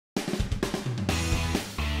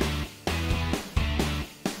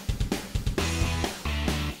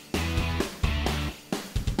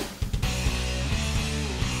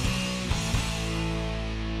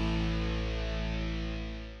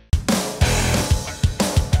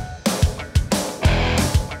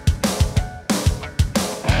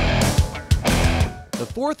The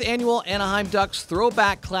 4th annual Anaheim Ducks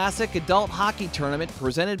Throwback Classic Adult Hockey Tournament,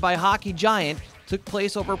 presented by Hockey Giant, took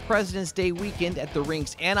place over President's Day weekend at the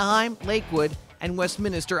rinks Anaheim, Lakewood, and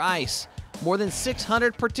Westminster Ice. More than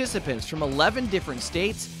 600 participants from 11 different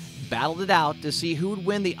states battled it out to see who would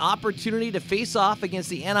win the opportunity to face off against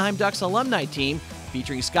the Anaheim Ducks Alumni Team,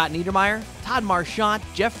 featuring Scott Niedermeyer, Todd Marchant,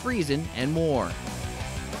 Jeff Friesen, and more.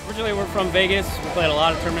 Originally, we're from Vegas. We played a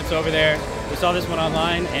lot of tournaments over there. We saw this one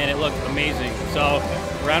online, and it looked amazing. So,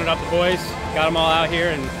 we rounded up the boys, got them all out here,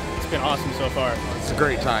 and it's been awesome so far. It's a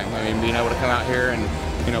great time. I mean, being able to come out here and,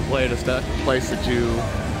 play at a place that you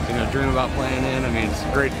dream about playing in. I mean, it's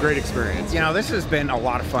a great experience. This has been a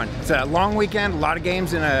lot of fun. It's a long weekend, a lot of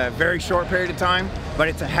games in a very short period of time, but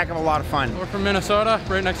it's a heck of a lot of fun. We're from Minnesota,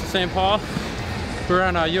 right next to St. Paul. We're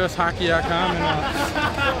on USHockey.com,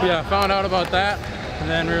 and found out about that. And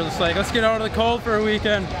then we were just like, let's get out of the cold for a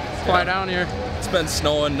weekend, fly down here. It's been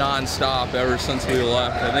snowing non-stop ever since we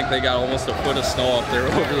left. I think they got almost a foot of snow up there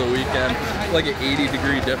over the weekend. Like an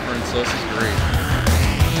 80-degree difference, so this is great.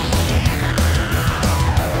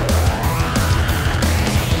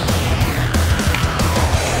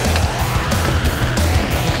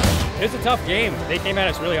 It's a tough game. They came at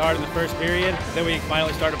us really hard in the first period. Then we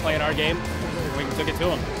finally started playing our game. We took it to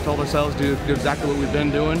them. Told ourselves to do exactly what we've been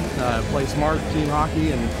doing, play smart team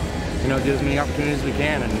hockey, and get as many opportunities as we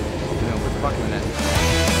can, and put the puck in the net.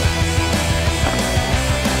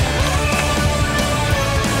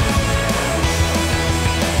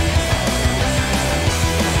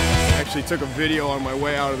 I actually took a video on my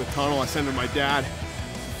way out of the tunnel. I sent it to my dad.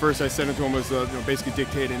 First I sent it to him was basically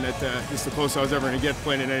dictating that this is the closest I was ever going to get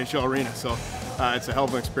playing in an NHL arena. So it's a hell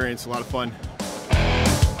of an experience, a lot of fun.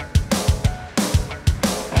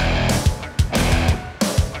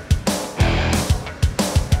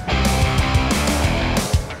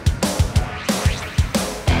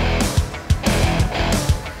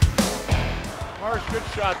 Good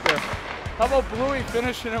shot there. How about Bluey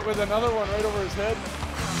finishing it with another one right over his head?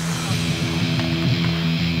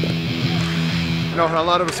 A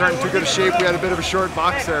lot of us aren't in too good a shape. We had a bit of a short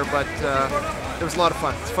box there, but it was a lot of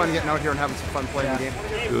fun. It's fun getting out here and having some fun playing the game.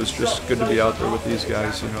 It was just good to be out there with these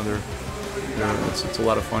guys. It's a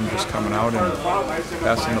lot of fun just coming out and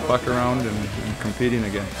passing the puck around and competing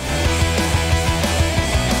again.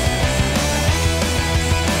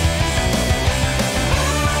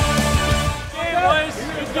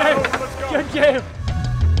 Good game.